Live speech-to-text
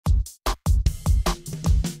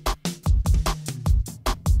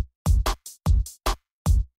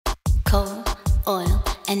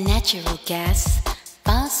and natural gas,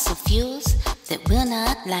 fossil fuels that will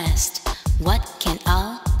not last. What can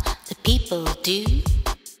all the people do?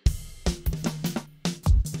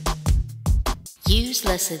 Use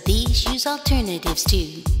less of these, use alternatives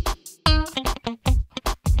too.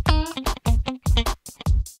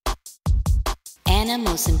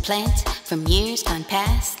 Animals and plants from years gone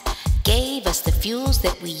past gave us the fuels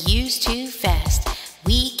that we use too fast.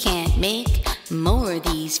 We can't make more of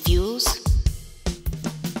these fuels.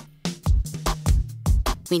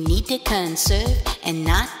 We need to conserve and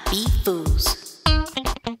not be fools.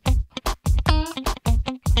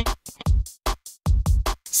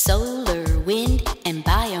 Solar, wind, and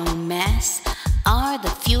biomass are the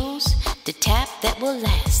fuels to tap that will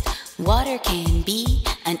last. Water can be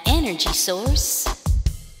an energy source.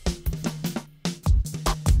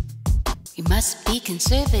 We must be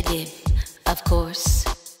conservative, of course.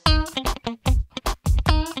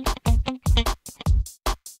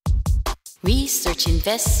 Research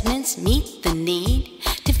investments meet the need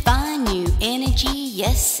to find new energy,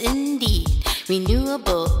 yes indeed.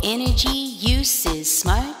 Renewable energy use is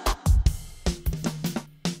smart.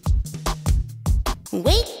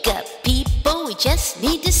 Wake up, people, we just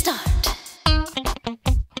need to start.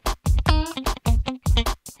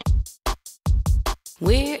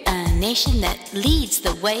 We're a nation that leads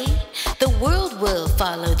the way. The world will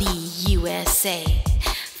follow the USA.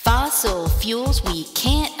 Fossil fuels we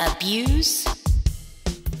can't abuse.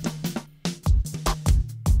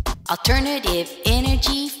 Alternative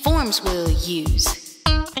energy forms we'll use.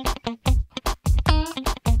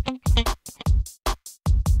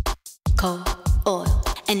 Coal, oil,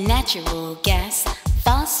 and natural gas,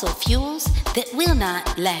 fossil fuels that will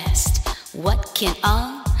not last. What can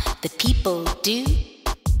all the people do?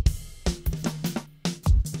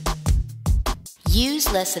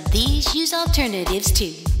 Use less of these, use alternatives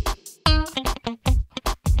too.